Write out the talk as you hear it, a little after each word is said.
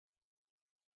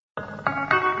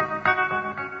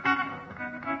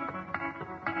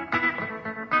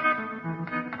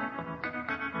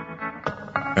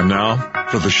And now,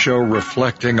 for the show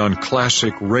reflecting on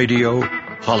classic radio,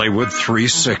 Hollywood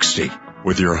 360,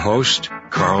 with your host,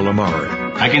 Karl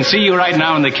Amari. I can see you right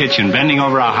now in the kitchen, bending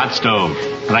over a hot stove,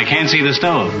 but I can't see the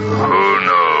stove. Who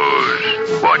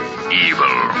knows what evil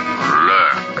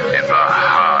lurks in the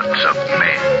hearts of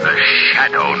men? The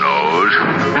shadow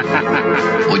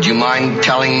knows. Would you mind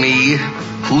telling me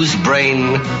whose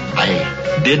brain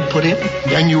I did put in?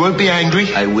 And you won't be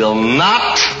angry? I will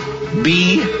not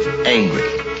be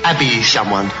angry. Abby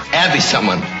someone. Abby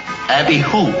someone. Abby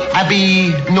who?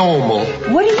 Abby normal.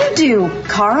 What do you do,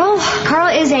 Karl?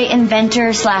 Karl is a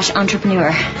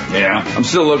inventor/entrepreneur. Yeah, I'm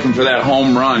still looking for that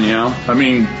home run, you know? I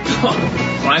mean,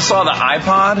 when I saw the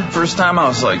iPod first time, I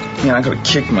was like, man, I could have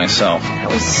kicked myself.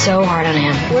 That was so hard on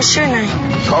him. What's your name?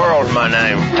 Karl's my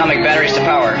name. Atomic batteries to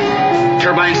power.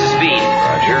 Turbines to speed.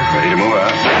 Roger, ready to move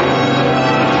out.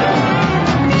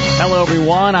 Hello,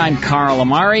 everyone. I'm Karl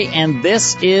Amari, and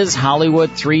this is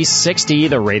Hollywood 360,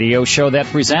 the radio show that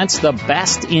presents the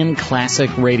best in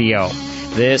classic radio.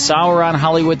 This hour on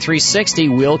Hollywood 360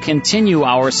 will continue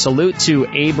our salute to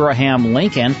Abraham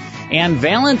Lincoln and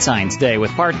Valentine's Day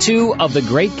with part 2 of The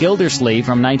Great Gildersleeve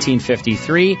from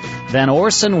 1953. Then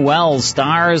Orson Welles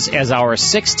stars as our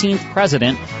 16th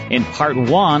president in part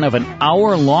 1 of an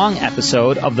hour-long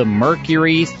episode of the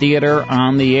Mercury Theater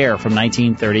on the Air from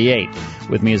 1938.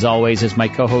 With me, as always, is my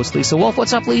co-host, Lisa Wolf.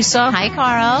 What's up, Lisa? Hi,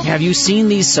 Karl. Have you seen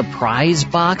these surprise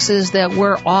boxes that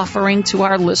we're offering to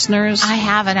our listeners? I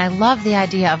have, and I love the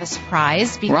idea of a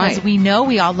surprise because we know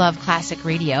we all love classic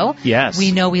radio. Yes.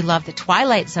 We know we love the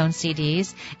Twilight Zone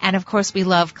CDs, and, of course, we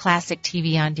love classic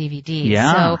TV on DVDs.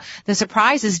 Yeah. So the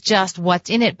surprise is just what's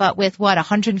in it, but with,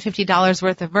 $150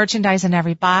 worth of merchandise in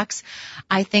every box,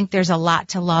 I think there's a lot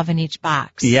to love in each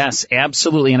box. Yes,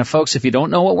 absolutely. And, folks, if you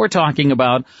don't know what we're talking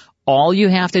about, all you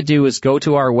have to do is go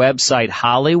to our website,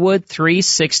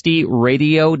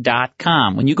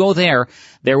 Hollywood360radio.com. When you go there,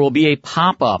 there will be a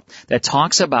pop-up that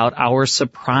talks about our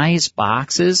surprise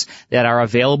boxes that are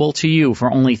available to you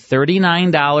for only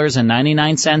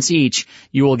 $39.99 each.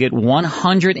 You will get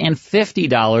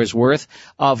 $150 worth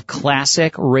of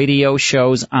classic radio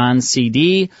shows on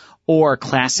CD, or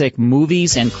classic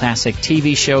movies and classic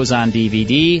TV shows on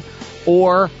DVD,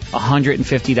 or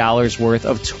 $150 worth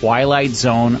of Twilight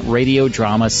Zone radio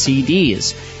drama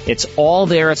CDs. It's all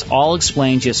there. It's all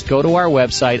explained. Just go to our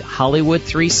website,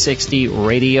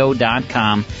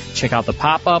 Hollywood360radio.com. Check out the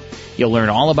pop-up. You'll learn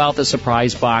all about the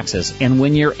surprise boxes. And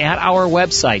when you're at our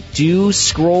website, do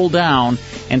scroll down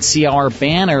and see our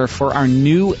banner for our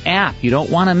new app. You don't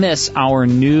want to miss our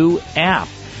new app,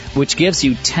 which gives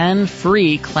you 10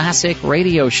 free classic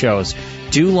radio shows.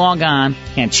 Do log on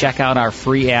and check out our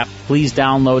free app. Please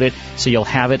download it so you'll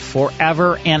have it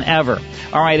forever and ever.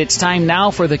 All right, it's time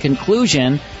now for the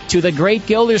conclusion to The Great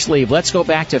Gildersleeve. Let's go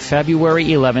back to February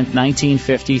 11th,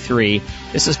 1953.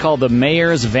 This is called The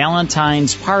Mayor's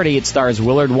Valentine's Party. It stars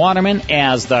Willard Waterman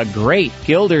as The Great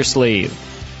Gildersleeve.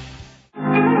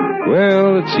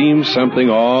 Well, it seems something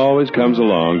always comes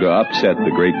along to upset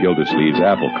the Great Gildersleeve's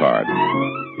apple cart.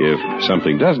 If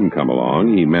something doesn't come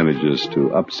along, he manages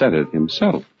to upset it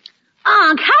himself.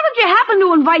 Unc, how did you happen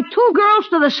to invite two girls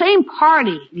to the same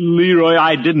party? Leroy,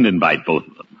 I didn't invite both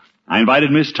of them. I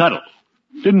invited Miss Tuttle.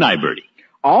 Didn't I, Bertie?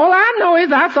 All I know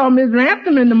is I saw Miss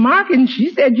Ransom in the market and she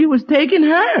said you was taking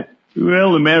her.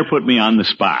 Well, the mayor put me on the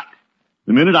spot.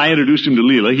 The minute I introduced him to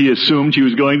Leela, he assumed she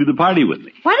was going to the party with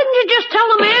me. Why didn't you just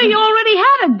tell the mayor you already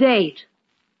had a date?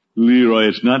 Leroy,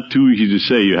 it's not too easy to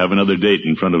say you have another date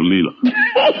in front of Leela.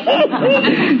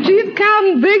 She's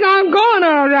counting big on going,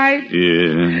 all right.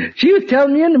 Yeah. She was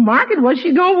telling me in the market what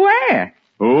she gonna wear.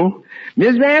 Oh?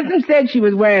 Miss Ransom said she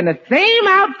was wearing the same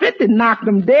outfit that knocked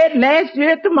them dead last year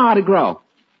at the Mardi Gras.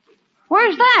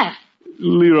 Where's that?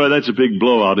 Leroy, that's a big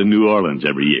blowout in New Orleans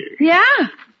every year. Yeah?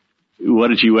 What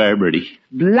did she wear, Bertie?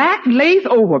 Black lace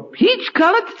over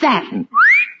peach-colored satin.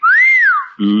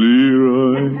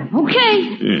 Leroy.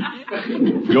 Okay. Yeah.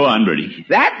 Go on, Bertie.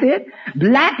 That's it.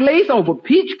 Black lace over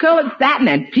peach-colored satin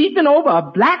and peeping over a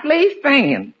black lace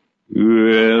fan.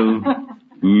 Well,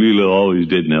 Leela always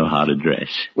did know how to dress.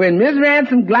 When Miss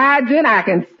Ransom glides in, I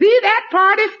can see that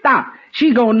party stop.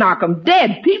 She gonna knock 'em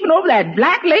dead, peeping over that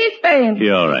black lace fan.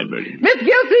 Yeah, all right, Bertie. Miss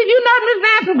Gildersleeve, you know Miss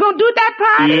Ransom's gonna do at that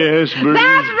party? Yes, Bertie.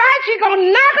 That's right, she gonna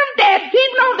knock 'em dead,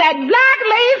 peeping over that black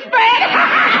lace fan.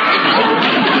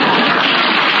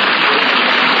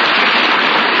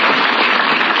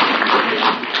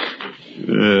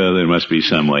 There must be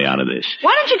some way out of this.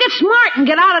 Why don't you get smart and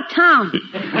get out of town?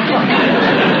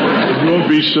 Don't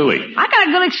be silly. I got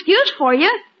a good excuse for you.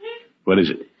 What is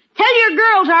it? Tell your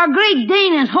girls our Great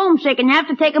Dane is homesick and you have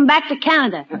to take him back to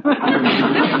Canada.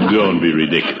 Don't be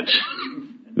ridiculous.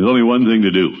 There's only one thing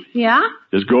to do. Yeah?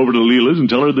 Just go over to Leela's and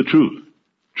tell her the truth.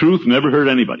 Truth never hurt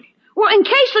anybody. Well, in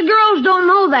case the girls don't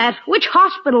know that, which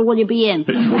hospital will you be in?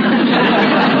 Leroy.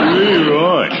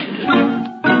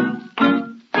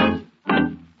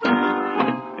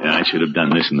 Yeah, I should have done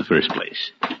this in the first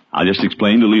place. I'll just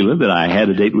explain to Leela that I had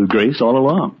a date with Grace all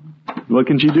along. What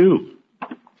can she do?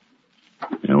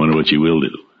 I wonder what she will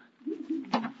do.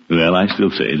 Well, I still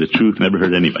say the truth never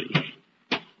hurt anybody.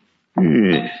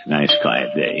 Nice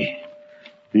quiet day.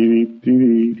 Why,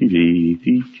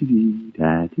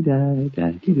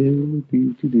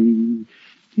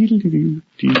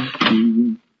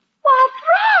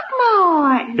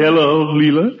 Throckmorton! Hello,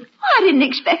 Leela. I didn't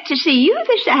expect to see you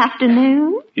this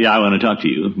afternoon. Yeah, I want to talk to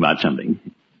you about something.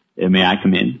 May I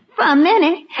come in? For a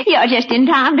minute. You're just in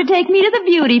time to take me to the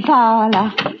beauty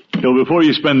parlor. So before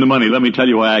you spend the money, let me tell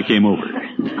you why I came over.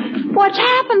 What's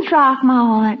happened,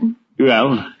 Throckmorton?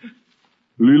 Well,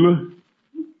 Leela,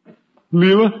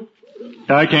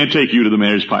 I can't take you to the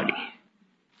mayor's party.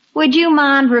 Would you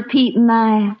mind repeating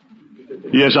that?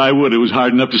 Yes, I would. It was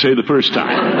hard enough to say the first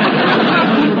time.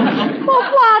 Well,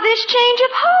 why this change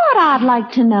of heart, I'd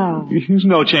like to know. There's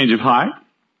no change of heart.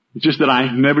 It's just that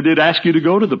I never did ask you to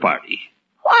go to the party.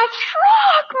 Why,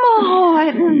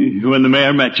 Throckmorton! When the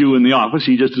mayor met you in the office,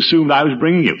 he just assumed I was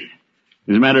bringing you.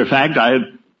 As a matter of fact, I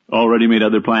had already made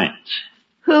other plans.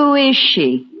 Who is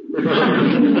she?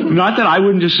 Not that I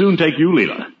wouldn't just soon take you,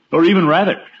 Leela. Or even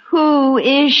rather. Who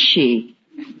is she?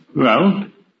 Well,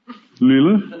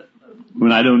 Leela,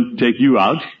 when I don't take you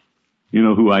out, you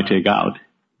know who I take out.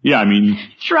 Yeah, I mean...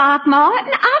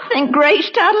 Throckmorton, I think Grace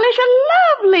Tuttle is a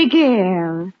lovely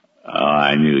girl. Oh,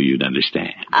 I knew you'd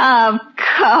understand. Of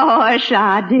course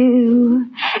I do.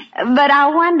 But I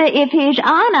wonder if His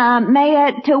Honor,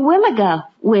 Mayor Terwilliger,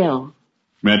 will.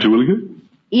 Mayor Terwilliger?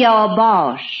 Your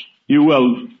boss.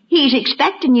 He's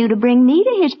expecting you to bring me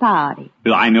to his party.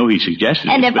 Well, I know he suggested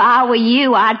it. And if I were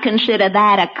you, I'd consider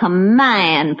that a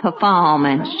command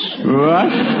performance. What?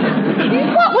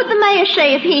 What would the mayor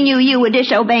say if he knew you were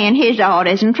disobeying his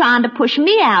orders and trying to push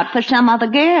me out for some other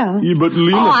girl? Yeah, but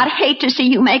Leela... Oh, I'd hate to see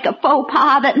you make a faux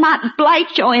pas that might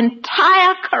blight your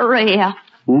entire career.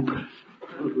 Oop.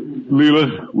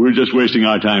 Leela, we're just wasting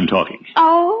our time talking.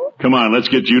 Oh? Come on, let's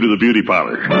get you to the beauty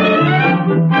parlor.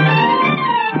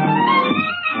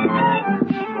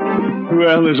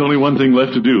 Well, there's only one thing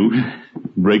left to do.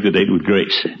 Break the date with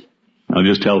Grace. I'll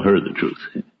just tell her the truth.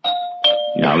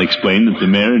 Yeah, I'll explain that the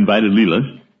mayor invited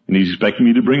Leela, and he's expecting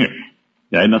me to bring her.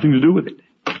 I had nothing to do with it.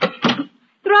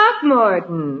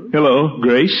 Throckmorton. Hello,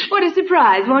 Grace. What a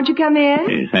surprise. Won't you come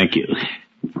in? Thank you.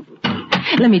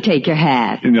 Let me take your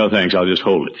hat. No, thanks. I'll just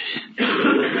hold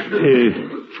it.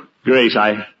 Grace,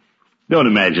 I don't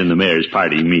imagine the mayor's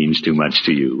party means too much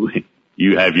to you.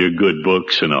 You have your good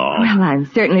books and all. Well, I'm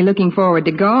certainly looking forward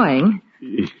to going.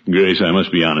 Grace, I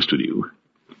must be honest with you.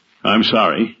 I'm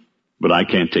sorry, but I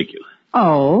can't take you.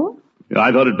 Oh?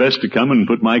 I thought it best to come and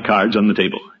put my cards on the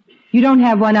table. You don't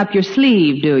have one up your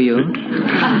sleeve, do you?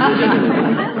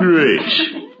 Grace,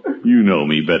 you know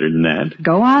me better than that.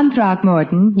 Go on,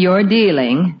 Throckmorton. You're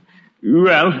dealing.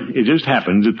 Well, it just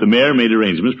happens that the mayor made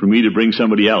arrangements for me to bring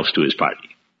somebody else to his party.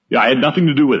 I had nothing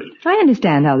to do with it. I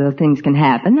understand how those things can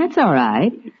happen. That's all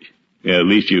right. Yeah, at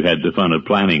least you had the fun of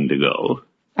planning to go.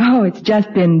 Oh, it's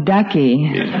just been ducky.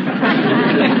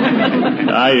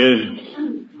 I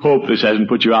hope this hasn't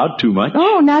put you out too much.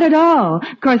 Oh, not at all.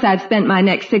 Of course, I've spent my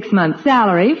next 6 months'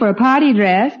 salary for a party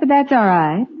dress, but that's all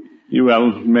right.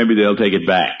 Well, maybe they'll take it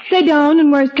back. They don't,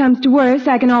 and worst comes to worst,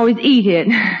 I can always eat it.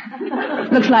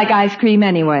 Looks like ice cream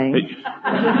anyway.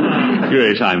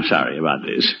 Grace, I'm sorry about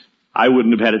this. I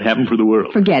wouldn't have had it happen for the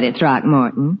world. Forget it,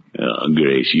 Throckmorton. Oh,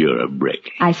 Grace, you're a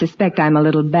brick. I suspect I'm a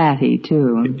little batty,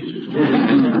 too.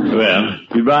 Well,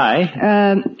 goodbye.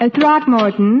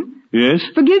 Throckmorton? Yes?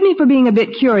 Forgive me for being a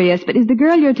bit curious, but is the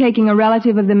girl you're taking a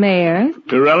relative of the mayor's?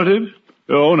 A relative?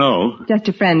 Oh, no. Just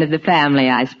a friend of the family,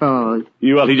 I suppose.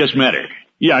 Well, he just met her.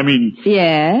 Yeah, I mean...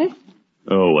 Yes?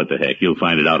 Oh, what the heck. You'll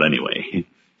find it out anyway.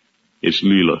 It's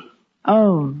Leela.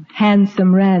 Oh,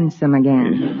 handsome ransom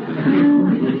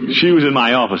again. She was in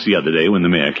my office the other day when the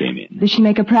mayor came in. Does she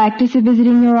make a practice of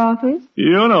visiting your office?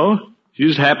 You don't know. She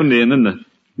just happened in and the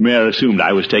mayor assumed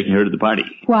I was taking her to the party.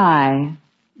 Why?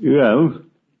 Well,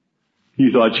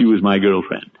 he thought she was my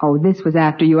girlfriend. Oh, this was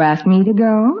after you asked me to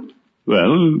go?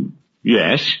 Well,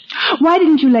 yes. Why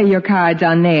didn't you lay your cards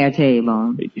on their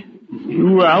table?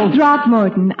 Well...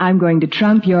 Throckmorton, I'm going to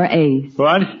trump your ace.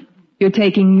 What? You're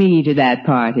taking me to that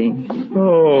party.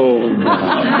 Oh.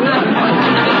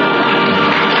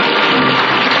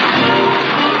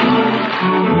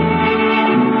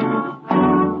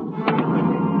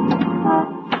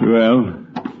 Well,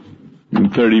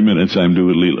 in 30 minutes, I'm due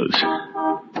at Leela's.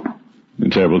 The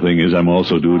terrible thing is I'm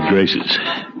also due at Grace's.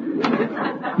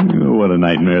 Oh, what a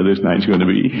nightmare this night's going to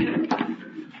be.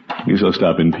 Guess I'll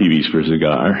stop in Peavy's for a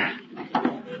cigar.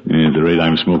 And at the rate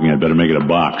I'm smoking, I'd better make it a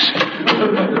box.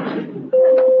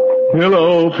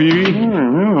 Hello, Peavy.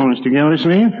 Hello, Mr.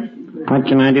 Gildersleeve. What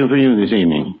can I do for you this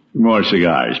evening? More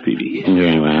cigars, Peavy.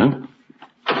 Very well.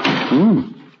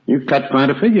 You've cut quite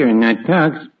a figure in that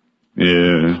tux.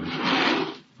 Yeah.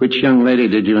 Which young lady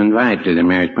did you invite to the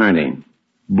marriage party?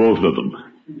 Both of them.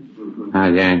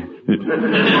 How's that?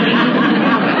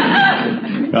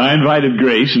 I invited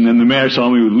Grace, and then the mayor saw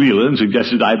me with Leela and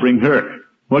suggested I bring her.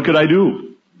 What could I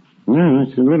do? Well,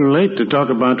 it's a little late to talk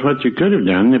about what you could have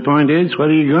done. The point is, what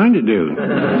are you going to do?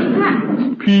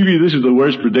 Peavy, this is the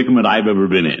worst predicament I've ever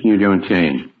been in. You don't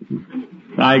say.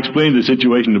 I explained the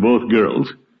situation to both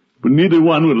girls, but neither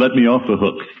one would let me off the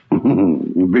hook.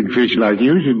 A big fish like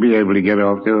you should be able to get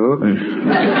off the hook.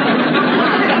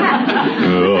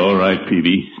 All right,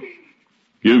 Peavy.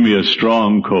 Give me a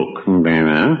strong Coke. Very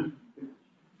well.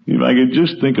 If I could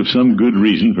just think of some good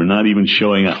reason for not even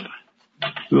showing up.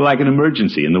 Like an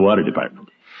emergency in the water department.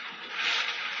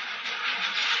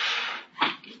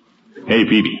 Hey,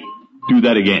 Peavy, do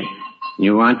that again.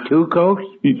 You want 2 Cokes?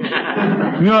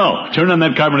 No, turn on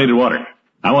that carbonated water.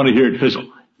 I want to hear it fizzle.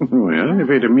 Well, if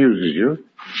it amuses you.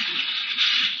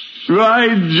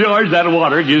 Right, George, that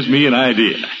water gives me an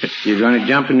idea. You going to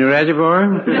jump in the reservoir?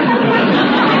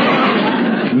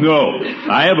 No,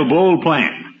 I have a bold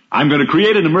plan. I'm going to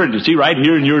create an emergency right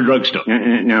here in your drugstore.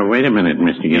 Now, wait a minute,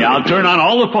 Mr. Gildersleeve. Yeah, I'll turn on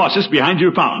all the faucets behind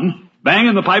your fountain, bang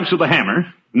in the pipes with a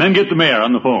hammer, and then get the mayor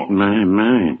on the phone.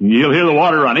 My. He'll hear the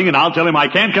water running, and I'll tell him I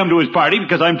can't come to his party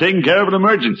because I'm taking care of an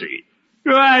emergency.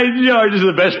 Right, George, this is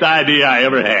the best idea I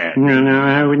ever had. No,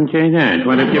 I wouldn't say that.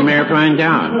 What if the mayor finds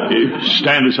out?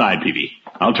 Stand aside, Peavy.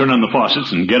 I'll turn on the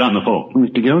faucets and get on the phone.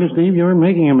 Mr. Gildersleeve, you're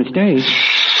making a mistake.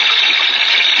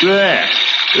 There.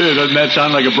 Doesn't that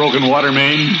sound like a broken water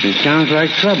main? It sounds like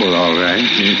trouble, all right.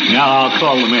 Now I'll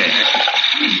call the mayor.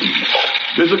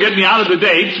 This will get me out of the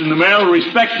dates, and the mayor will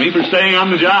respect me for staying on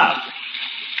the job.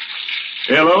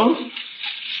 Hello?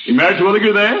 Is Mayor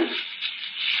Terwilliger there?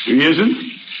 He isn't?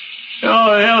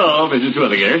 Oh, hello, Mrs.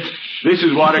 Terwilliger. This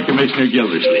is Water Commissioner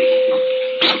Gildersleeve.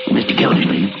 Mr.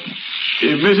 Gildersleeve?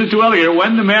 Mrs. Terwilliger,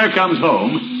 when the mayor comes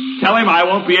home, tell him I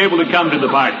won't be able to come to the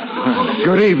party.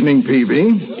 Good evening,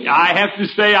 Peavy. I have to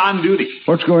stay on duty.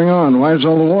 What's going on? Why is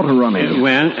all the water running?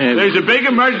 There's a big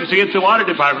emergency at the water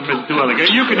department, Mr. Terwilliger.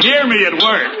 You can hear me at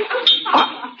work.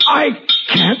 I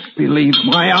can't believe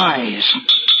my eyes.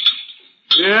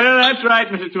 Yeah, that's right,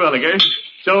 Mr. Terwilliger.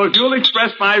 So if you'll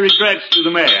express my regrets to the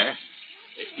mayor.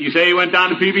 You say he went down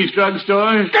to Peavy's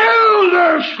drugstore?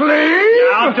 Gildersleeve!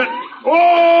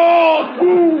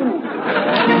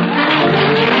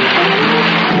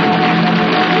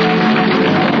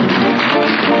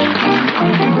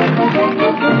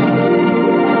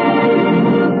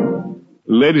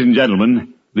 Ladies and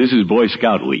gentlemen, this is Boy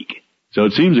Scout Week, so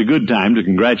it seems a good time to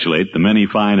congratulate the many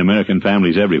fine American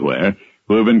families everywhere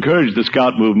who have encouraged the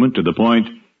Scout movement to the point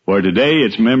where today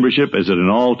its membership is at an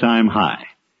all-time high.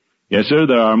 Yes, sir,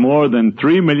 there are more than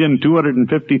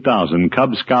 3,250,000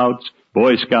 Cub Scouts,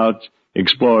 Boy Scouts,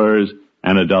 Explorers,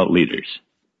 and adult leaders.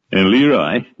 And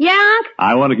Leroy? Yeah?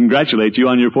 I want to congratulate you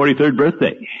on your 43rd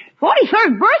birthday.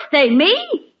 43rd birthday, me?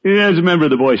 As a member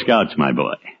of the Boy Scouts, my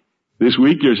boy. This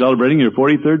week you're celebrating your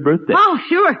 43rd birthday. Oh,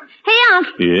 sure. Hey, Unc.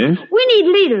 Yes? We need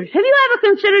leaders. Have you ever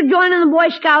considered joining the Boy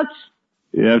Scouts?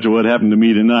 After what happened to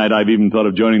me tonight, I've even thought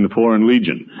of joining the Foreign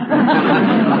Legion.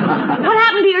 What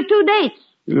happened to your 2 dates?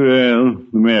 Well,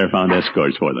 the mayor found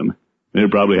escorts for them. They're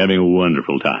probably having a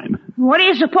wonderful time. What do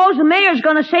you suppose the mayor's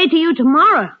going to say to you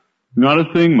tomorrow? Not a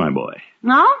thing, my boy.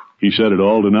 No? He said it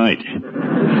all tonight.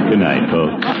 Good night,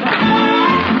 folks.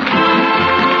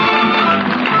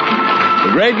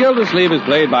 The Great Gildersleeve is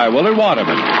played by Willard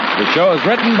Waterman. The show is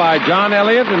written by John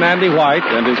Elliott and Andy White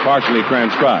and is partially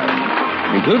transcribed.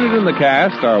 Included in the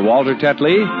cast are Walter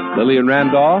Tetley, Lillian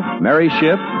Randolph, Mary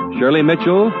Schiff, Shirley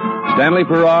Mitchell, Stanley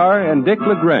Farrar, and Dick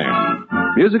LeGrand.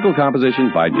 Musical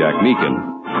composition by Jack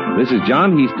Meakin. This is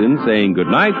John Heaston saying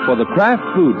goodnight for the Kraft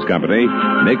Foods Company,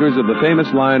 makers of the famous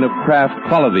line of Kraft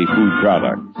quality food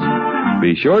products.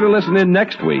 Be sure to listen in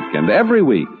next week and every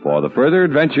week for the further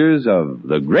adventures of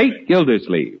the Great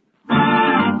Gildersleeve.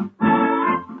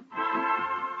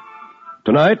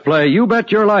 Tonight, play You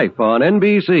Bet Your Life on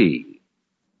NBC.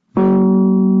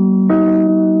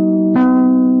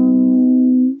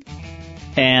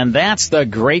 And that's the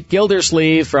Great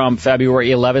Gildersleeve from February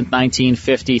 11th,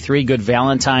 1953. Good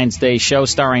Valentine's Day show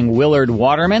starring Willard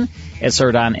Waterman. It's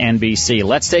heard on NBC.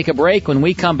 Let's take a break. When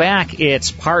we come back,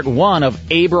 it's part one of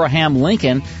Abraham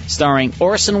Lincoln starring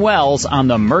Orson Welles on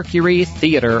the Mercury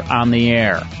Theater on the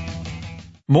Air.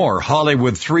 More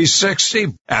Hollywood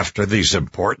 360 after these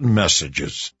important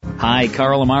messages. Hi,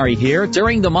 Karl Amari here.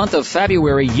 During the month of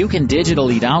February, you can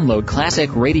digitally download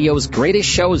Classic Radio's Greatest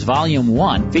Shows Volume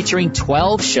 1, featuring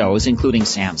 12 shows including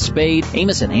Sam Spade,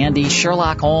 Amos and Andy,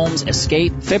 Sherlock Holmes,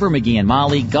 Escape, Fibber McGee and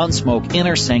Molly, Gunsmoke,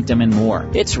 Inner Sanctum, and more.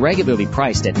 It's regularly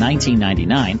priced at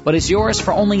 $19.99, but is yours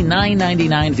for only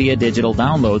 $9.99 via digital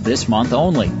download this month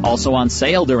only. Also on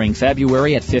sale during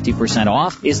February at 50%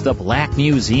 off is The Black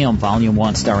Museum Volume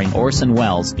 1, starring Orson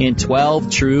Welles in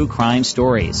 12 true crime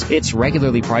stories. It's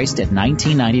regularly priced at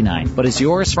 $19.99, but is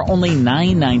yours for only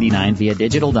 $9.99 via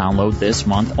digital download this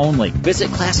month only.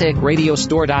 Visit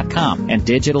ClassicRadiostore.com and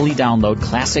digitally download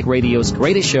Classic Radio's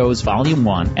Greatest Shows Volume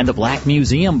 1 and The Black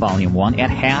Museum Volume 1 at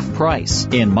half price.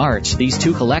 In March, these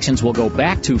two collections will go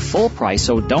back to full price,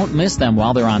 so don't miss them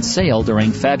while they're on sale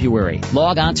during February.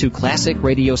 Log on to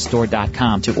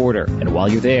ClassicRadiostore.com to order, and while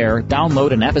you're there,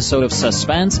 download an episode of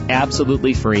Suspense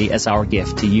absolutely free as our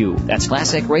gift to you. That's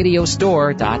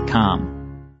ClassicRadiostore.com.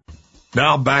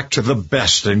 Now back to the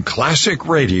best in classic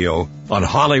radio on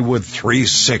Hollywood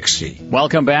 360.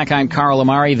 Welcome back. I'm Karl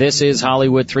Amari. This is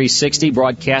Hollywood 360,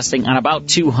 broadcasting on about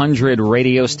 200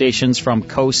 radio stations from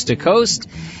coast to coast.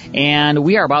 And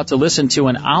we are about to listen to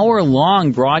an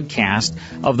hour-long broadcast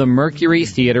of the Mercury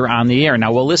Theater on the Air.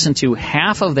 Now, we'll listen to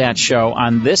half of that show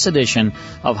on this edition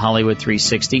of Hollywood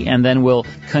 360, and then we'll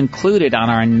conclude it on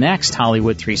our next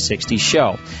Hollywood 360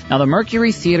 show. Now, the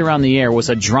Mercury Theater on the Air was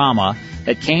a drama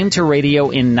that came to radio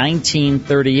in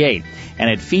 1938, and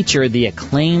it featured the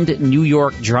acclaimed New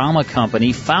York drama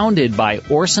company founded by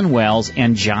Orson Welles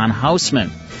and John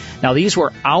Houseman. Now, these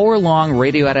were hour-long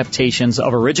radio adaptations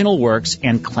of original works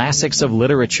and classics of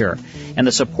literature, and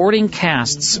the supporting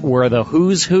casts were the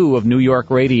who's who of New York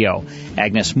radio: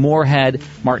 Agnes Moorehead,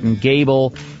 Martin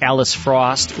Gable, Alice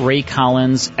Frost, Ray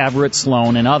Collins, Everett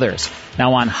Sloane, and others.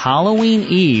 Now, on Halloween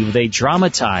Eve, they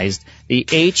dramatized the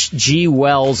H.G.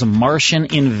 Wells Martian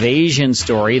invasion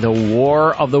story, The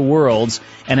War of the Worlds,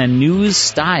 and a news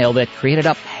style that created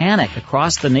a panic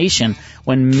across the nation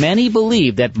when many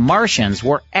believed that Martians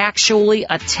were actually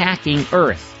attacking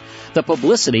Earth. The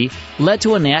publicity led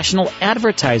to a national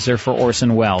advertiser for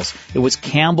Orson Welles. It was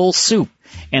Campbell's Soup,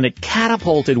 and it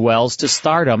catapulted Welles to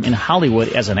stardom in Hollywood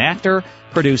as an actor,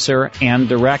 producer, and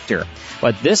director.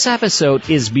 But this episode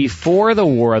is before the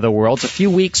War of the Worlds, a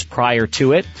few weeks prior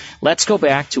to it. Let's go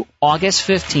back to August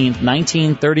 15th,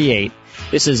 1938.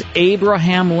 This is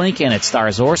Abraham Lincoln. It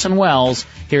stars Orson Welles.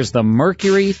 Here's the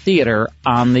Mercury Theater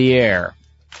on the Air.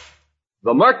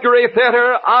 The Mercury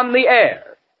Theater on the Air.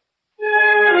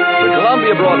 The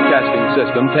Columbia Broadcasting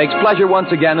System takes pleasure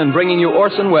once again in bringing you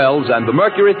Orson Welles and the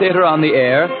Mercury Theater on the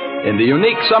Air in the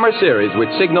unique summer series which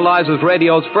signalizes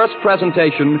radio's first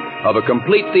presentation of a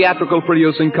complete theatrical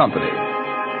producing company.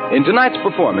 In tonight's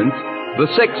performance, the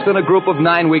sixth in a group of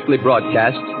 9 weekly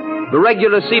broadcasts, the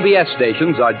regular CBS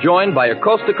stations are joined by a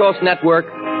coast-to-coast network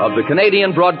of the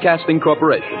Canadian Broadcasting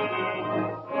Corporation.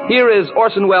 Here is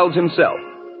Orson Welles himself,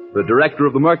 the director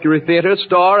of the Mercury Theater,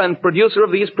 star and producer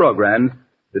of these programs,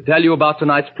 to tell you about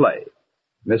tonight's play.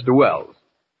 Mr. Welles.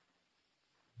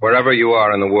 Wherever you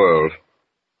are in the world,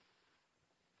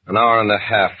 an hour and a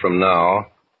half from now,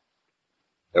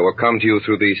 there will come to you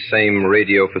through these same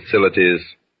radio facilities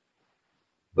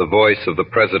the voice of the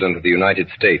President of the United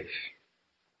States.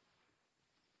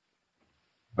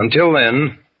 Until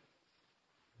then,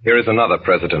 here is another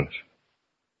president.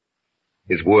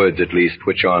 His words, at least,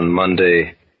 which on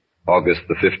Monday, August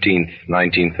the 15th,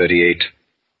 1938,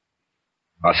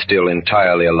 are still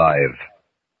entirely alive,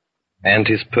 and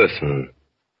his person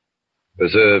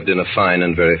preserved in a fine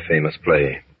and very famous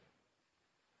play.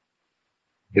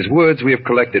 His words we have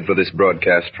collected for this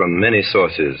broadcast from many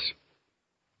sources,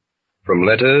 from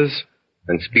letters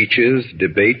and speeches,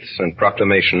 debates and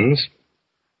proclamations,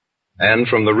 and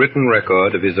from the written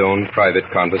record of his own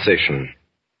private conversation.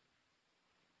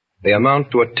 They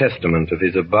amount to a testament of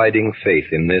his abiding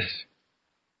faith in this,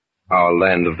 our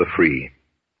land of the free.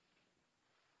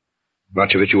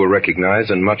 Much of it you will recognize,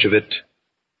 and much of it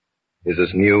is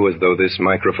as new as though this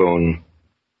microphone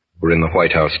were in the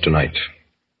White House tonight.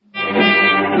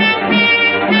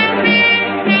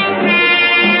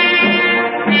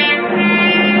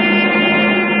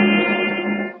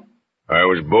 I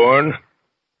was born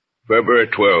February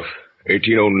 12th,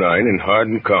 1809, in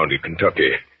Hardin County,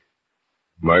 Kentucky.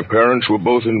 My parents were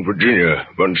both in Virginia,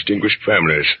 undistinguished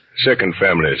families, second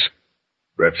families,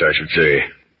 perhaps I should say.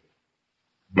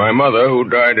 My mother, who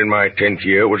died in my 10th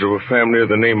year, was of a family of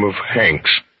the name of Hanks,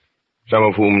 some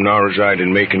of whom now reside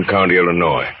in Macon County,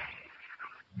 Illinois.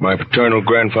 My paternal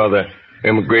grandfather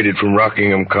emigrated from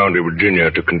Rockingham County, Virginia,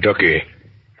 to Kentucky,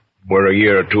 where a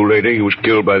year or two later he was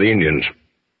killed by the Indians.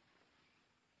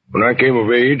 When I came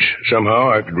of age,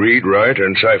 somehow I could read, write,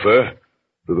 and cipher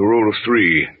to the rule of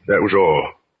 3. That was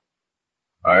all.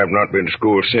 I have not been to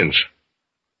school since.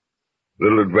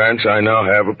 Little advance I now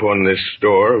have upon this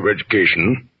store of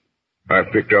education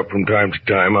I've picked up from time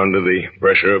to time under the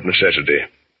pressure of necessity.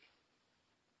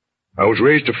 I was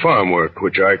raised to farm work,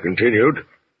 which I continued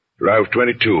till I was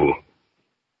 22.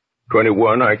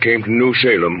 21, I came to New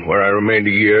Salem, where I remained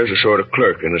a year as a sort of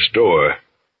clerk in a store.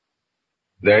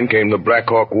 Then came the Black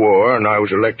Hawk War, and I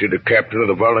was elected a captain of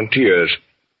the volunteers,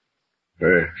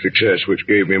 a success which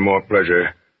gave me more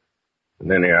pleasure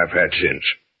than any I've had since.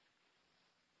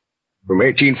 From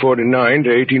 1849 to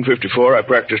 1854, I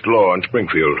practiced law in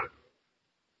Springfield.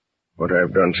 What I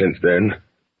have done since then,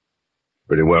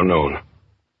 pretty well known.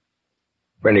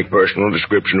 If any personal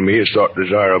description of me is thought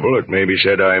desirable, it may be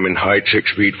said I am in height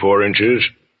 6 feet 4 inches,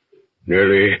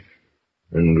 nearly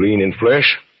and lean in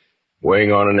flesh,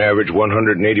 weighing on an average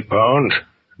 180 pounds,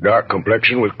 dark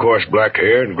complexion with coarse black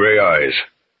hair and gray eyes.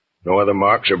 No other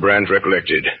marks or brands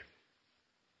recollected.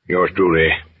 Yours truly,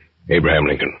 Abraham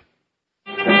Lincoln.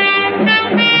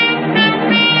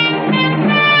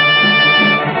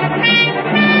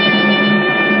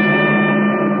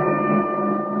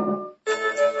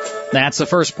 That's the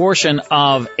first portion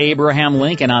of Abraham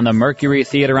Lincoln on the Mercury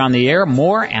Theater on the Air.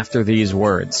 More after these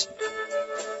words.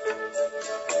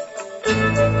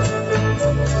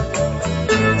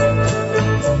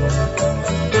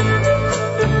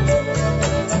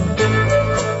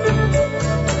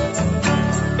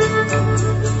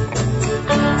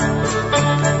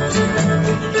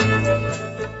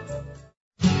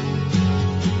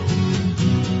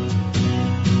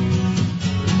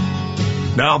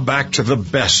 Now back to the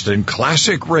best in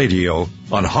classic radio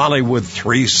on Hollywood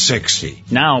 360.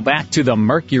 Now back to the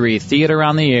Mercury Theater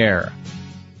on the Air.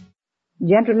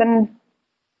 Gentlemen,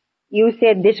 you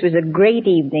said this was a great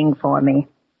evening for me.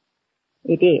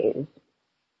 It is.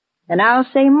 And I'll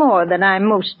say more than I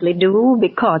mostly do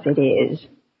because it is.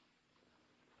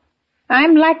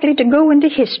 I'm likely to go into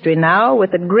history now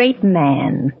with a great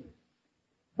man.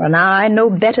 For now I know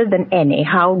better than any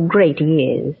how great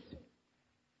he is.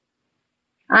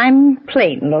 I'm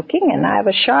plain-looking, and I've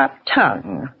a sharp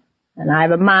tongue, and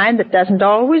I've a mind that doesn't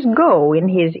always go in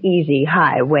his easy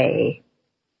highway.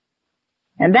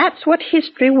 And that's what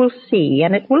history will see,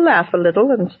 and it will laugh a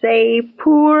little and say,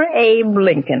 poor Abe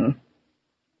Lincoln.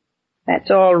 That's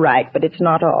all right, but it's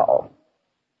not all.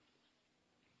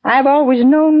 I've always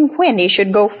known when he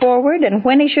should go forward and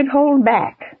when he should hold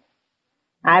back.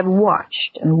 I've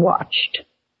watched and watched.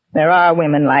 There are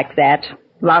women like that,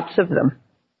 lots of them.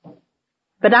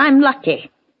 But I'm lucky.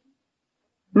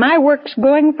 My work's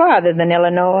going farther than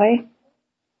Illinois.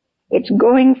 It's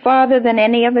going farther than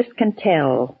any of us can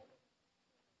tell.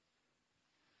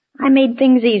 I made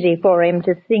things easy for him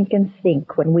to think and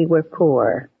think when we were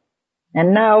poor.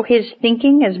 And now his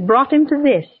thinking has brought him to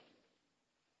this.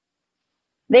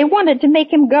 They wanted to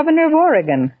make him governor of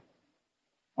Oregon.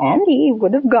 And he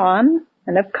would have gone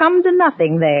and have come to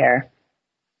nothing there.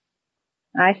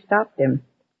 I stopped him.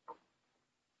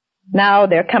 Now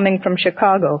they're coming from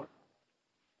Chicago,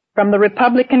 from the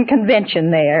Republican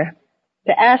convention there,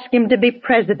 to ask him to be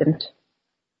president.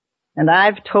 And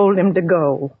I've told him to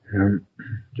go.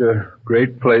 It's a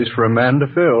great place for a man to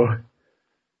fill.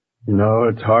 You know,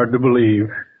 it's hard to believe.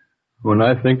 When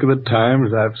I think of the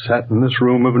times I've sat in this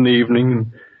room of an evening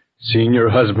and seen your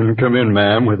husband come in,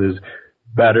 ma'am, with his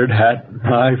battered hat and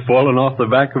eye falling off the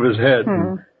back of his head,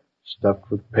 and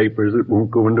stuffed with papers that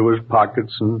won't go into his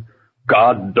pockets, and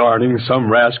God darning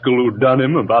some rascal who done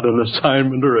him about an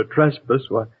assignment or a trespass.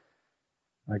 Why,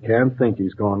 I can't think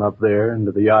he's gone up there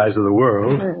into the eyes of the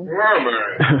world. Well,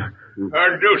 Mary. How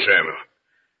do you do, Samuel?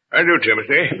 How do you do,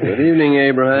 Timothy? Good evening,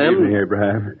 Abraham. Good evening,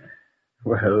 Abraham.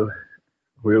 Well,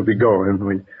 we'll be going.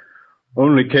 We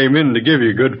only came in to give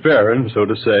you good faring, so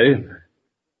to say.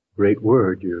 Great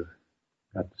word you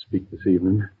got to speak this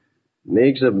evening.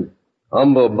 Makes a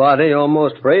humble body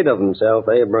almost afraid of himself,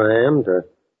 Abraham, to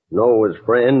know his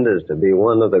friend is to be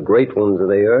one of the great ones of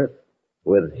the earth,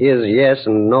 with his yes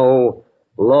and no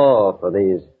law for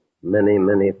these many,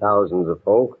 many thousands of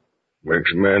folk.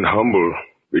 Makes a man humble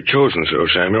be chosen so,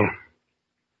 Samuel.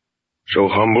 So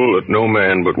humble that no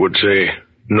man but would say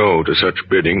no to such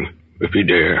bidding if he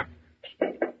dare.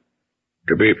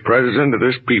 to be president of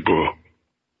this people.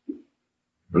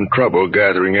 And trouble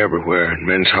gathering everywhere in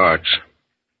men's hearts.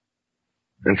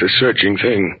 It's a searching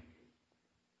thing.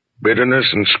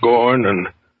 Bitterness and scorn and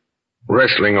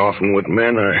wrestling often with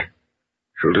men I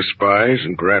shall despise,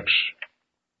 and perhaps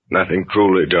nothing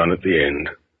truly done at the end.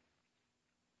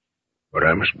 But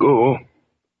I must go.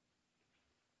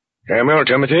 Samuel,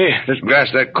 Timothy, let's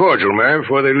glass that cordial, man,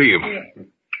 before they leave.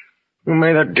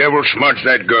 May the devil smudge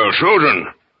that girl.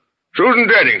 Susan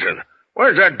Deddington.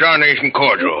 Where's that darnation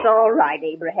cordial? It's all right,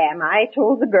 Abraham. I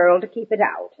told the girl to keep it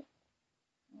out.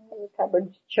 The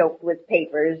cupboard's choked with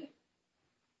papers.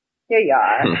 Here you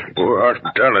are. Poor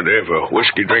hospitality for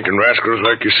whiskey-drinking rascals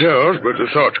like yourselves, but the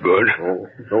thought's good. Oh,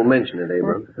 don't mention it,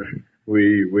 Abraham.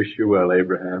 We wish you well,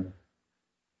 Abraham.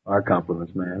 Our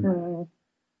compliments, ma'am.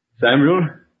 Samuel,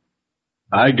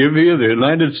 I give you the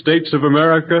United States of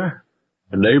America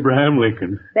and Abraham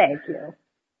Lincoln. Thank you.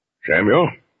 Samuel,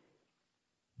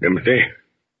 Timothy,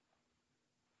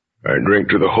 I drink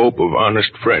to the hope of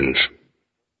honest friends.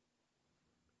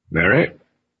 Mary,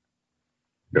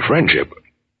 the friendship.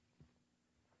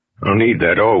 I'll need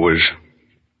that always,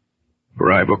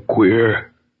 for I've a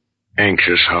queer,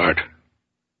 anxious heart.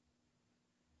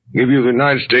 Give you the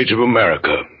United States of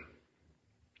America.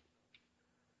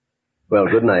 Well,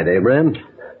 good night, Abraham.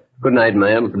 Good night,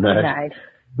 ma'am. Good night.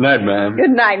 Night, ma'am.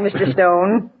 Good night, Mr.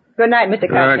 Stone. Good night, Mr.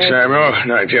 Good night, Custer. Samuel. Good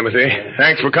night, Timothy.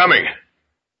 Thanks for coming.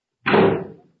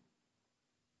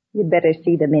 You'd better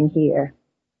see them in here.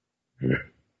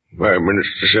 5 minutes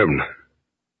to 7.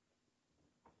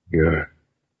 You're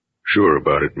sure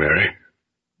about it, Mary?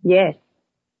 Yes.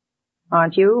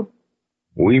 Aren't you?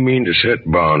 We mean to set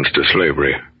bonds to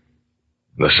slavery.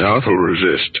 The South will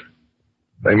resist.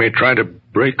 They may try to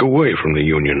break away from the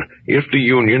Union. If the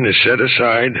Union is set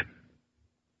aside,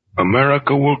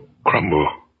 America will crumble.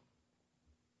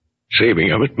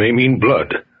 Saving of it may mean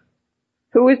blood.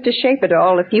 Who is to shape it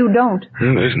all if you don't?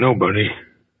 There's nobody.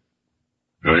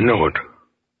 I know it.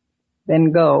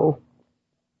 Then go.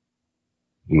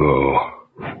 Go.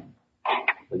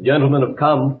 The gentlemen have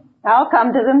come. I'll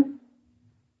come to them.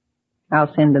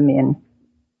 I'll send them in.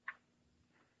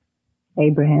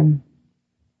 Abraham,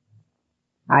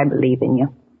 I believe in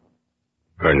you.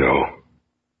 I know.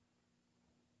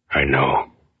 I know.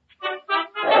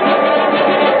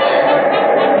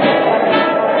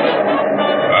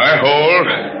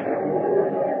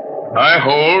 I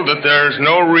hold that there is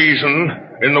no reason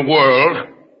in the world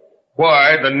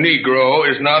why the Negro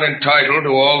is not entitled to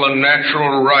all the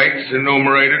natural rights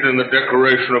enumerated in the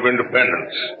Declaration of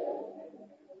Independence.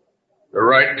 The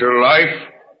right to life,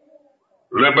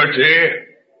 liberty,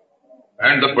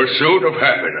 and the pursuit of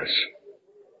happiness.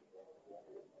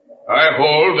 I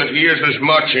hold that he is as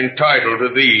much entitled to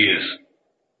these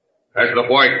as the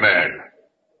white man,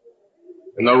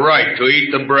 and the right to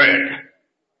eat the bread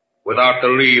without the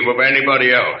leave of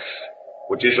anybody else,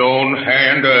 which his own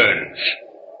hand earns.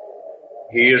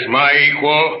 He is my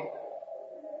equal,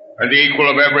 and the equal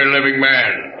of every living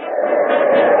man.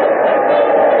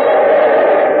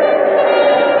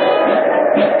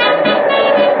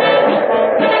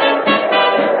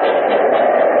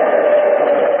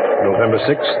 November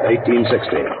 6th,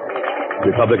 1860.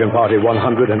 Republican Party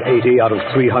 180 out of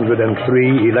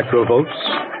 303 electoral votes.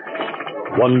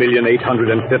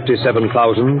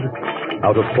 1,857,000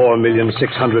 out of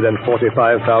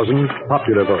 4,645,000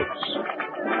 popular votes.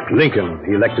 Lincoln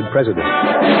elected president.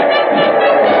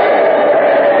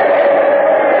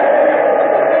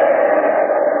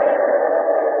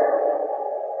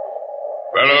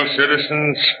 Fellow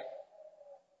citizens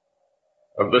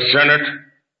of the Senate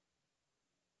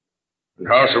and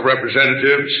House of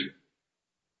Representatives,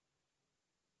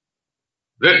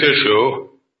 this issue,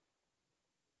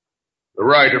 the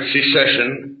right of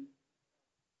secession,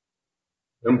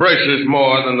 embraces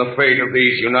more than the fate of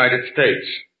these United States.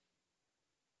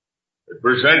 It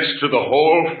presents to the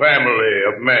whole family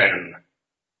of men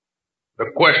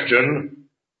the question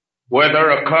whether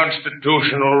a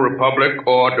constitutional republic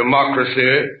or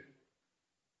democracy,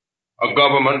 a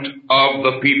government of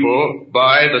the people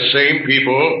by the same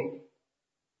people,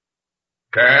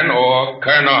 can or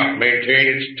cannot maintain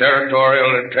its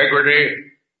territorial integrity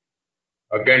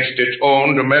against its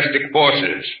own domestic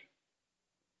forces.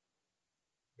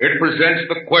 It presents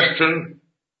the question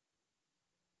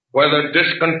whether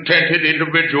discontented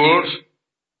individuals,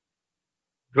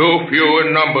 too few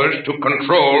in numbers to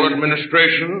control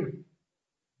administration,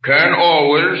 can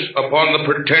always, upon the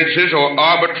pretenses or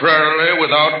arbitrarily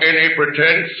without any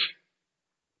pretense,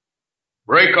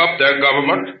 break up their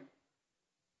government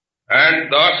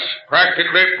and thus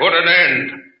practically put an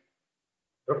end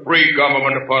to free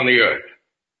government upon the earth.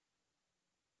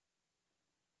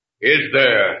 Is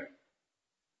there,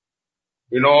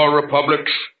 in all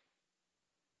republics,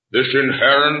 this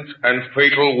inherent and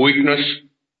fatal weakness?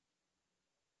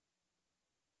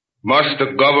 Must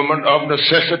the government of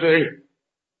necessity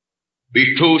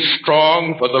be too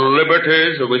strong for the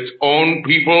liberties of its own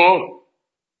people,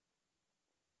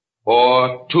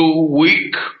 or too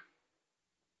weak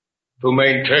to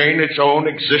maintain its own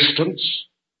existence?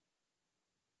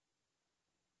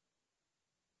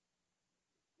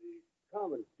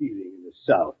 Common feeling in the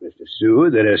South, Mr.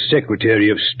 Seward, that as Secretary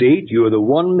of State, you're the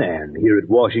one man here at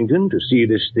Washington to see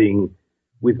this thing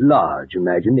with large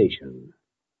imagination.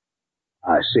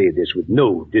 I say this with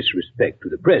no disrespect to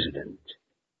the President.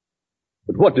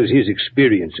 But what does his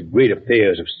experience of great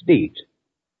affairs of state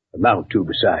amount to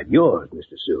beside yours,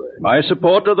 Mr. Seward? My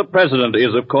support of the President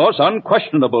is, of course,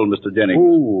 unquestionable, Mr. Jennings.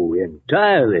 Oh,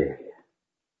 entirely.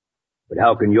 But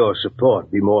how can your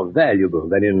support be more valuable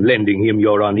than in lending him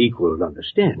your unequaled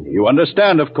understanding? You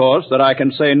understand, of course, that I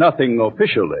can say nothing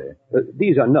officially.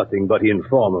 These are nothing but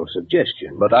informal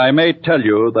suggestions. But I may tell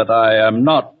you that I am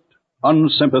not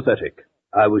unsympathetic.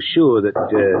 I was sure that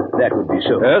that would be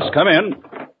so. Yes, come in.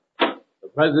 The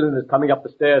President is coming up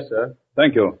the stairs, sir.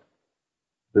 Thank you.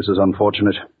 This is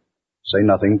unfortunate. Say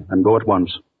nothing and go at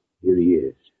once. Here he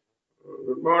is.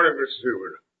 Good morning, Mr.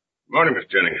 Seward. Good morning,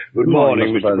 Miss Jennings. Good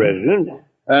morning, Mr. President.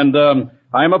 And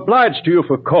I'm obliged to you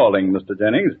for calling, Mr.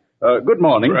 Jennings. Good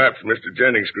morning. Perhaps Mr.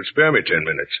 Jennings could spare me 10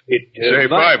 minutes. Say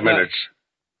 5 minutes.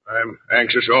 I'm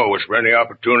anxious always for any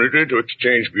opportunity to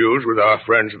exchange views with our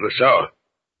friends of the South.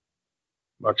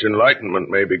 Much enlightenment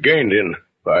may be gained in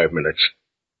 5 minutes.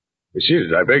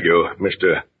 Besides, I beg you,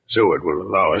 Mr. Seward will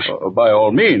allow us. By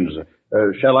all means.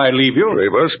 Shall I leave you?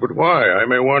 Leave us, but why? I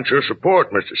may want your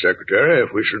support, Mr. Secretary,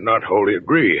 if we should not wholly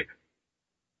agree.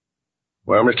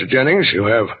 Well, Mr. Jennings, you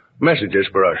have messages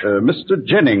for us. Mr.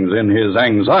 Jennings, in his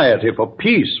anxiety for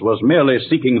peace, was merely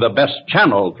seeking the best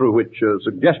channel through which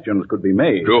suggestions could be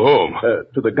made. To whom?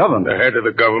 To the government. The head of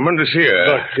the government is here.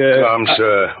 But, Come,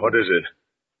 sir. What is it?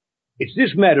 It's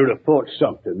this matter of Fort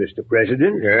Sumter, Mr.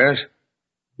 President. Yes?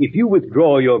 If you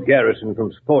withdraw your garrison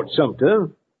from Fort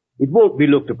Sumter, it won't be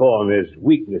looked upon as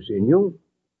weakness in you.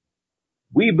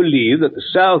 We believe that the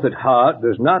South at heart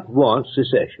does not want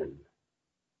secession.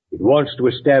 It wants to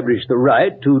establish the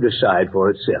right to decide for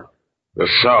itself. The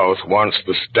South wants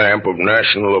the stamp of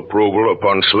national approval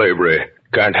upon slavery.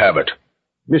 Can't have it.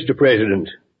 Mr. President,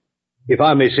 if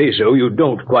I may say so, you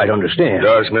don't quite understand.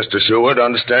 Does Mr. Seward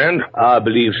understand? I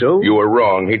believe so. You were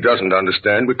wrong. He doesn't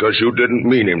understand because you didn't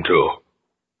mean him to.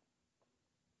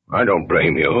 I don't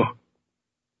blame you.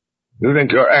 You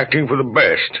think you're acting for the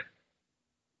best.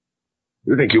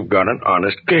 You think you've got an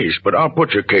honest case, but I'll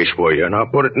put your case for you, and I'll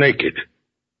put it naked.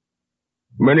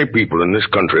 Many people in this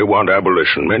country want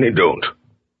abolition, many don't.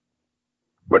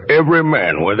 But every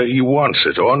man, whether he wants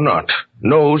it or not,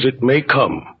 knows it may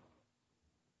come.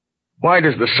 Why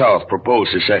does the South propose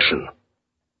secession?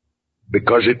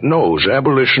 Because it knows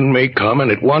abolition may come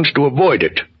and it wants to avoid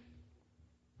it.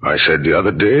 I said the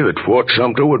other day that Fort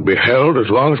Sumter would be held as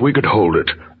long as we could hold it.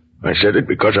 I said it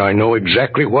because I know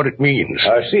exactly what it means.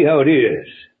 I see how it is.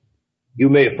 You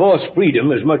may force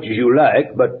freedom as much as you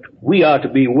like, but we are to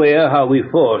beware how we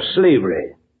force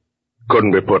slavery.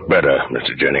 Couldn't be put better,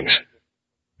 Mr. Jennings.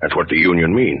 That's what the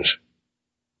Union means.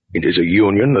 It is a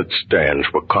union that stands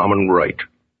for common right.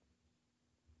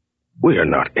 We are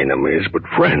not enemies, but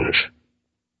friends.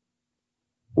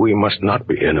 We must not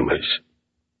be enemies.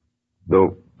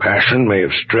 Though passion may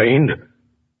have strained,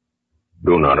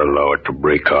 do not allow it to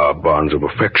break our bonds of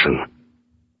affection.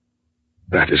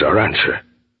 That is our answer.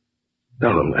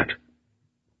 Tell them that.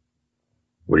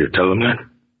 Will you tell them that?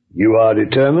 You are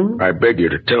determined? I beg you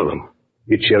to tell them.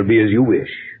 It shall be as you wish.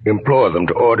 Implore them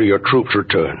to order your troops'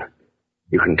 return.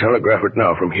 You can telegraph it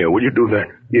now from here. Will you do that?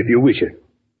 If you wish it.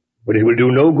 But it will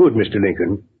do no good, Mr.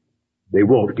 Lincoln. They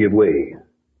won't give way.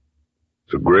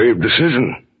 It's a grave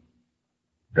decision.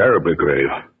 Terribly grave.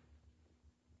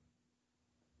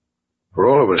 For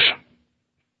all of us.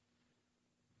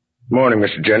 Morning,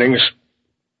 Mr. Jennings.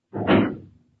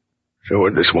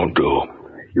 Seward, this won't do.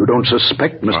 You don't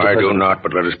suspect, Mr. I President? do not,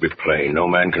 but let us be plain. No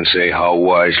man can say how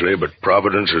wisely, but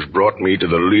Providence has brought me to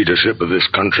the leadership of this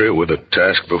country with a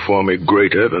task before me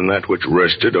greater than that which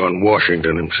rested on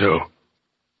Washington himself.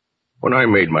 When I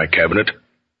made my cabinet,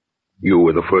 you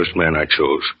were the first man I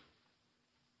chose.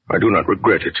 I do not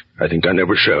regret it. I think I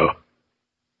never shall.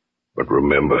 But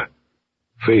remember,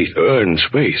 faith earns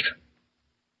faith.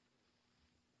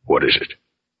 What is it?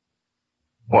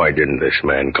 Why didn't this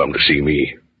man come to see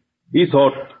me? He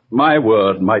thought my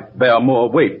word might bear more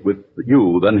weight with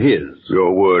you than his.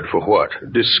 Your word for what?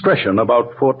 Discretion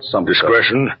about Fort Sumter.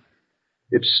 Discretion?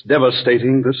 It's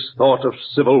devastating, this thought of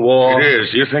civil war. It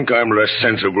is. You think I'm less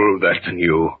sensible of that than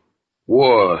you.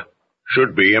 War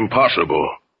should be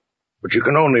impossible. But you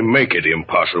can only make it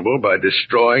impossible by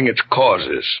destroying its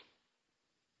causes.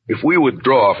 If we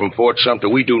withdraw from Fort Sumter,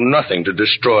 we do nothing to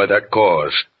destroy that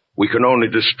cause. We can only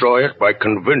destroy it by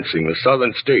convincing the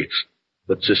southern states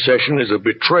that secession is a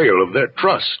betrayal of their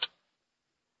trust.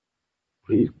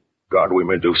 Please, God, we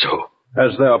may do so.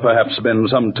 Has there perhaps been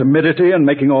some timidity in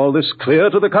making all this clear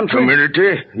to the country?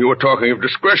 Timidity? You were talking of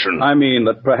discretion. I mean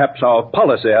that perhaps our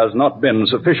policy has not been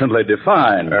sufficiently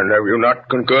defined. And have you not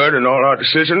concurred in all our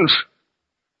decisions?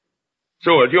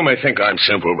 Seward, you may think I'm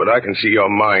simple, but I can see your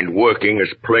mind working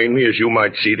as plainly as you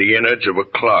might see the innards of a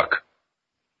clock.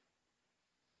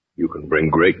 You can bring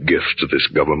great gifts to this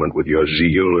government with your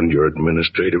zeal and your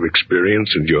administrative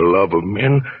experience and your love of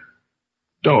men.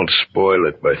 Don't spoil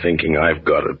it by thinking I've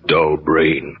got a dull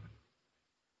brain.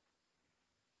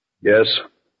 Yes,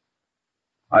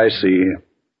 I see.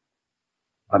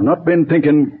 I've not been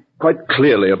thinking quite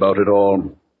clearly about it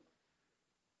all.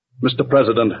 Mr.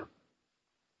 President,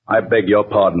 I beg your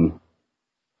pardon.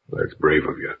 That's brave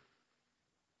of you.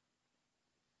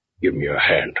 Give me your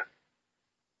hand.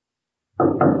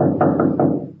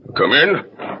 Come in.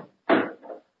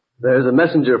 There's a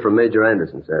messenger from Major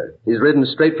Anderson, sir. He's ridden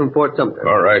straight from Fort Sumter.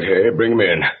 All right, Hay. Bring him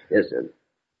in. Yes, sir.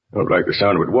 Don't like the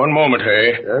sound of it. One moment,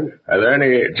 Hay. Sir? Are there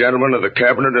any gentlemen of the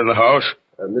cabinet in the house?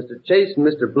 Mr. Chase and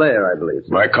Mr. Blair, I believe,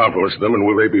 sir. My compliments to them, and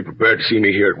will they be prepared to see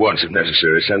me here at once if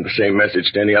necessary? Send the same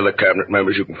message to any other cabinet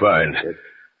members you can find. Yes.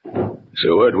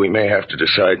 Seward, we may have to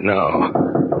decide now.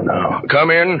 Now, come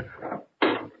in.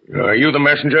 Are you the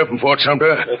messenger from Fort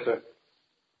Sumter? Yes, sir.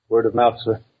 Word of mouth,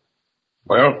 sir.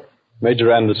 Well?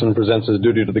 Major Anderson presents his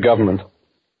duty to the government.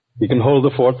 He can hold the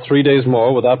fort 3 days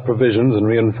more without provisions and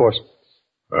reinforcements.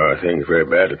 Things very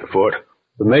bad at the fort.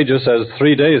 The major says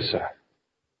 3 days, sir.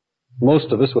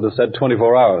 Most of us would have said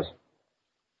 24 hours.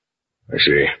 I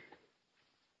see.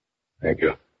 Thank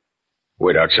you.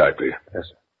 Wait outside, please. Yes,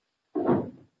 sir.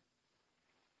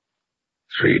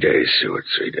 3 days, Seward,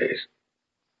 3 days.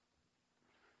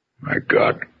 My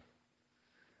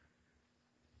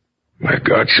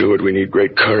God, Seward, we need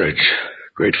great courage,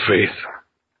 great faith.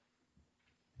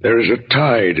 There is a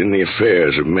tide in the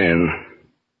affairs of men.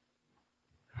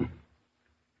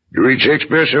 You read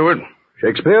Shakespeare, Seward?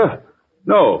 Shakespeare?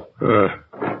 No.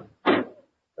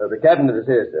 The cabinet is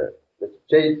here, sir. Mr.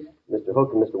 Chase, Mr.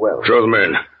 Hook, and Mr. Wells. Show them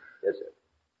in. Yes, sir.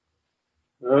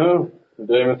 Oh, good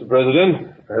day, Mr.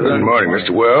 President. Good morning,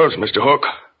 Mr. Wells, Mr. Hook.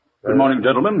 Good morning,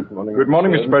 gentlemen. Good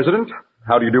morning, Mr. President.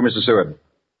 How do you do, Mr. Seward?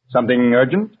 Something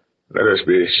urgent? Let us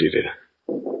be seated.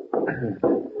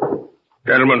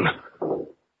 Gentlemen,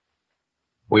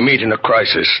 we meet in a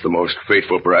crisis, the most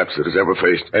fateful perhaps that has ever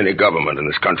faced any government in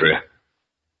this country.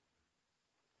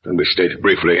 Let me state it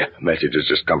briefly. A message has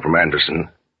just come from Anderson.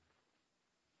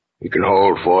 He can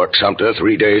hold Fort Sumter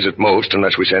 3 days at most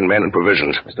unless we send men and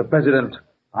provisions. Mr. President,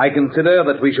 I consider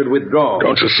that we should withdraw.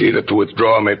 Don't you see that to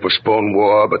withdraw may postpone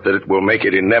war, but that it will make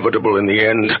it inevitable in the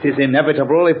end? It is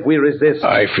inevitable if we resist.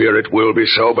 I fear it will be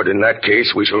so, but in that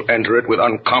case we shall enter it with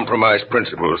uncompromised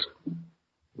principles.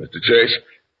 Mr. Chase?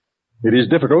 It is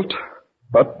difficult,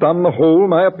 but on the whole,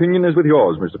 my opinion is with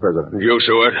yours, Mr. President. You,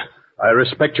 Seward? I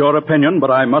respect your opinion,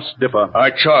 but I must differ.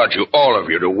 I charge you, all of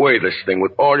you, to weigh this thing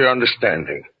with all your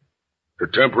understanding. To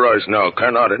temporize now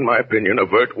cannot, in my opinion,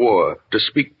 avert war. To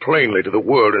speak plainly to the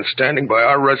world in standing by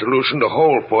our resolution to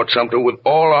hold Fort Sumter with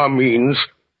all our means,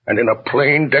 and in a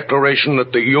plain declaration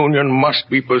that the Union must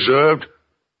be preserved,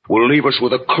 will leave us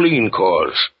with a clean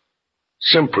cause,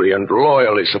 simply and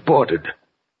loyally supported.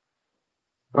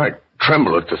 I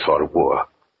tremble at the thought of war.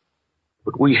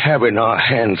 But we have in our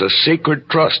hands a sacred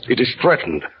trust. It is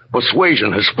threatened.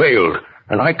 Persuasion has failed,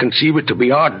 and I conceive it to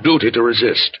be our duty to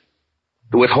resist.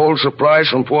 To withhold supplies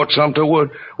from Fort Sumter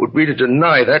would be to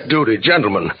deny that duty.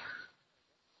 Gentlemen,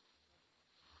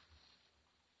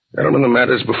 the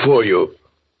matter is before you.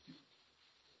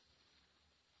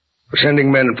 For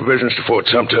sending men and provisions to Fort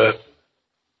Sumter.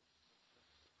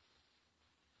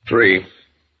 3.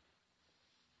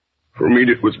 For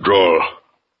immediate withdrawal.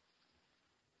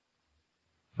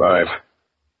 5.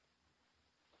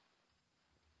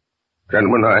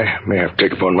 Gentlemen, I may have to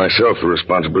take upon myself the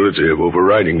responsibility of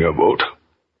overriding your vote.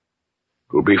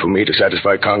 It will be for me to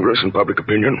satisfy Congress and public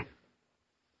opinion.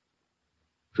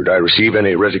 Should I receive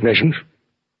any resignations?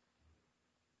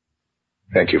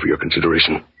 Thank you for your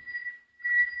consideration.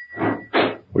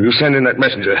 Will you send in that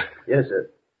messenger? Yes, sir.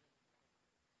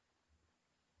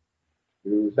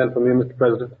 You sent for me, Mr.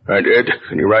 President? I did.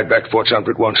 Can you ride back to Fort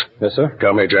Sumter at once? Yes, sir.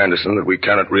 Tell Major Anderson that we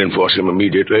cannot reinforce him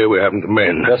immediately. We haven't the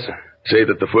men. Yes, sir. say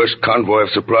that the first convoy of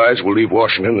supplies will leave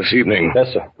Washington this evening.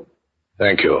 Yes, sir.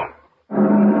 Thank you.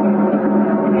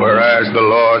 Whereas the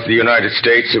laws of the United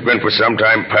States have been for some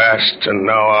time past and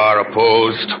now are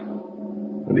opposed,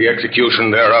 and the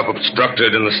execution thereof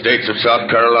obstructed in the states of South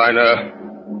Carolina,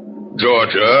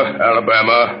 Georgia,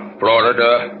 Alabama,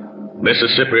 Florida,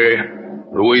 Mississippi,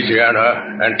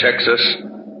 Louisiana, and Texas,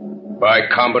 by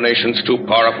combinations too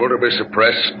powerful to be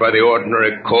suppressed by the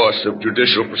ordinary course of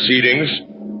judicial proceedings,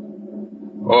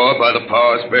 or by the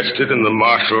powers vested in the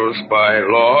marshals by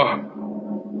law.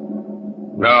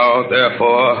 Now,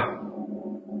 therefore,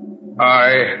 I,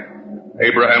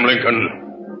 Abraham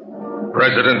Lincoln,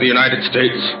 President of the United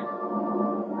States,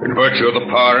 in virtue of the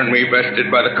power in me vested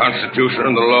by the Constitution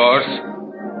and the laws,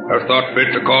 have thought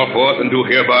fit to call forth and do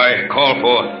hereby call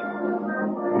forth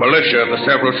militia of the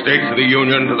several states of the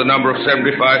Union to the number of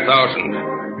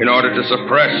 75,000 in order to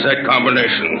suppress said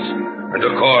combinations and to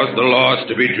cause the laws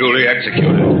to be duly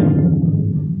executed.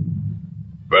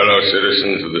 Fellow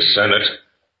citizens of the Senate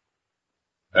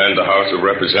and the House of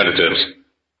Representatives,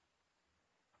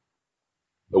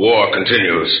 the war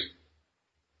continues,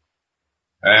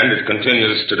 and it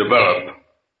continues to develop.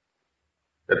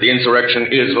 That the insurrection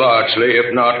is largely,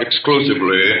 if not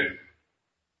exclusively,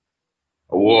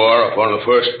 a war upon the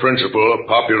first principle of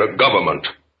popular government,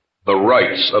 the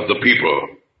rights of the people.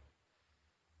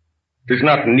 It is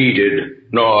not needed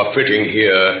nor fitting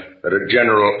here that a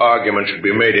general argument should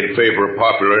be made in favor of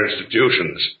popular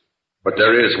institutions, but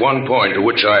there is one point to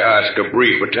which I ask a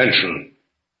brief attention.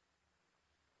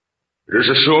 It is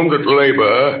assumed that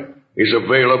labor is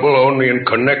available only in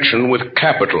connection with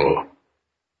capital.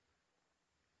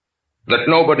 That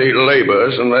nobody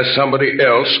labors unless somebody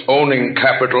else owning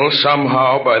capital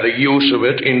somehow by the use of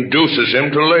it induces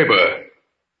him to labor.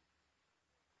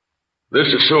 This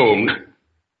assumed,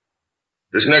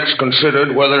 it is next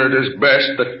considered whether it is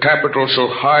best that capital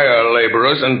shall hire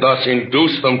laborers and thus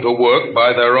induce them to work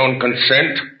by their own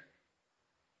consent,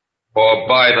 or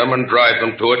buy them and drive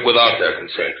them to it without their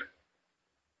consent.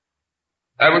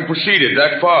 Having proceeded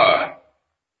that far,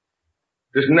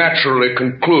 it is naturally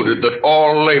concluded that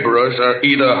all laborers are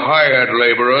either hired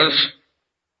laborers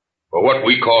or what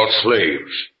we call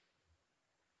slaves.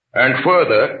 And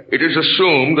further, it is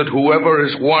assumed that whoever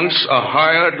is once a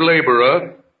hired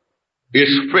laborer is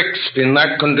fixed in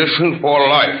that condition for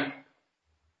life.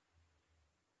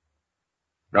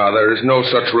 Now, there is no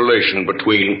such relation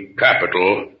between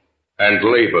capital and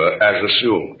labor as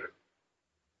assumed.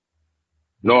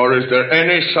 Nor is there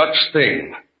any such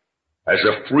thing as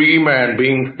a free man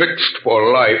being fixed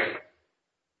for life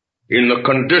in the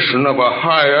condition of a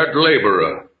hired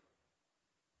laborer.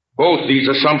 Both these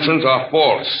assumptions are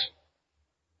false,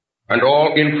 and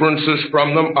all inferences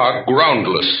from them are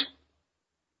groundless.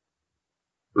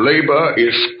 Labor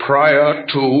is prior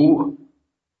to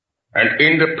and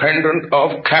independent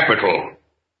of capital.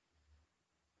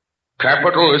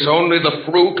 Capital is only the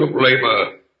fruit of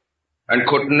labor, and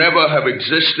could never have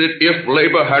existed if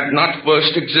labor had not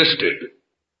first existed.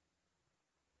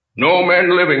 No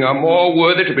men living are more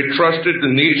worthy to be trusted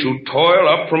than these who toil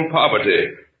up from poverty.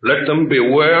 Let them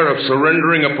beware of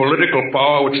surrendering a political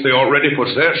power which they already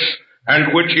possess,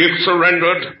 and which, if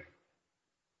surrendered,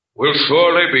 will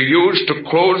surely be used to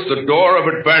close the door of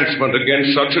advancement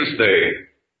against such as they,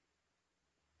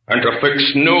 and to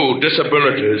fix new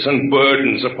disabilities and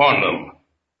burdens upon them,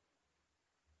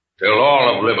 till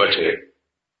all of liberty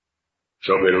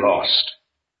shall be lost.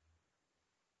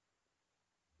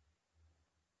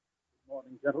 Good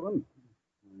morning, gentlemen.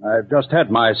 I've just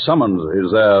had my summons.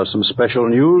 Is there some special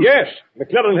news? Yes,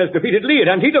 McClellan has defeated Lee at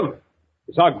Antietam.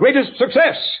 It's our greatest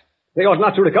success. They ought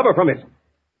not to recover from it.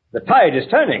 The tide is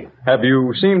turning. Have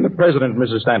you seen the president,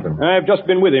 Mrs. Stanton? I've just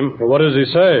been with him. Well, what does he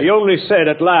say? He only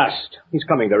said at last. He's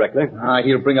coming directly.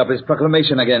 He'll bring up his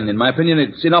proclamation again. In my opinion,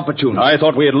 it's inopportune. I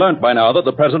thought we had learnt by now that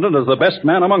the president is the best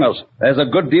man among us. There's a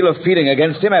good deal of feeling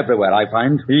against him everywhere, I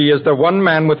find. He is the one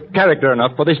man with character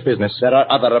enough for this business. There are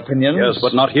other opinions. Yes,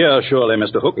 but not here, surely,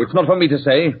 Mr. Hook. It's not for me to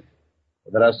say.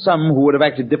 There are some who would have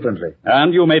acted differently.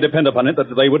 And you may depend upon it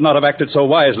that they would not have acted so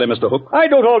wisely, Mr. Hook. I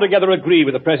don't altogether agree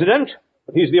with the president.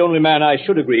 But he's the only man I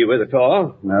should agree with at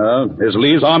all. Is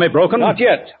Lee's army broken? Not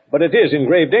yet, but it is in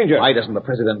grave danger. Why doesn't the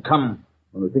president come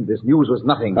when we think this news was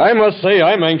nothing? I must say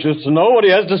I'm anxious to know what he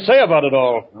has to say about it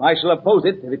all. I shall oppose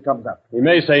it if it comes up. He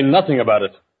may say nothing about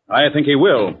it. I think he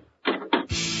will.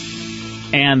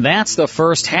 And that's the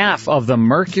first half of the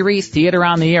Mercury Theater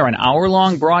on the Air, an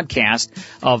hour-long broadcast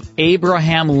of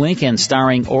Abraham Lincoln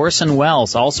starring Orson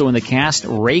Welles. Also in the cast,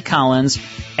 Ray Collins,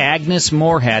 Agnes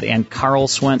Moorehead, and Karl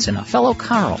Swenson, a fellow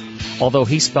Karl, although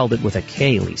he spelled it with a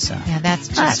K, Lisa. Yeah, that's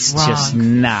just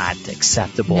not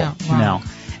acceptable. No, wrong. No.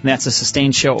 And that's a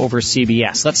sustained show over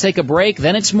CBS. Let's take a break,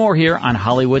 then it's more here on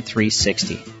Hollywood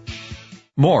 360.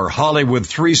 More Hollywood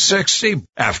 360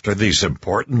 after these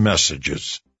important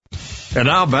messages. And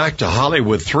now back to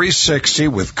Hollywood 360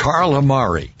 with Karl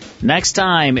Amari. Next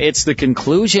time, it's the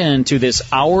conclusion to this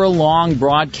hour-long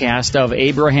broadcast of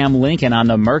Abraham Lincoln on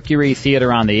the Mercury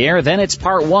Theater on the Air. Then it's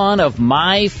part one of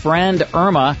My Friend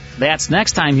Irma. That's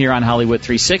next time here on Hollywood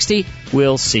 360.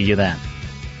 We'll see you then.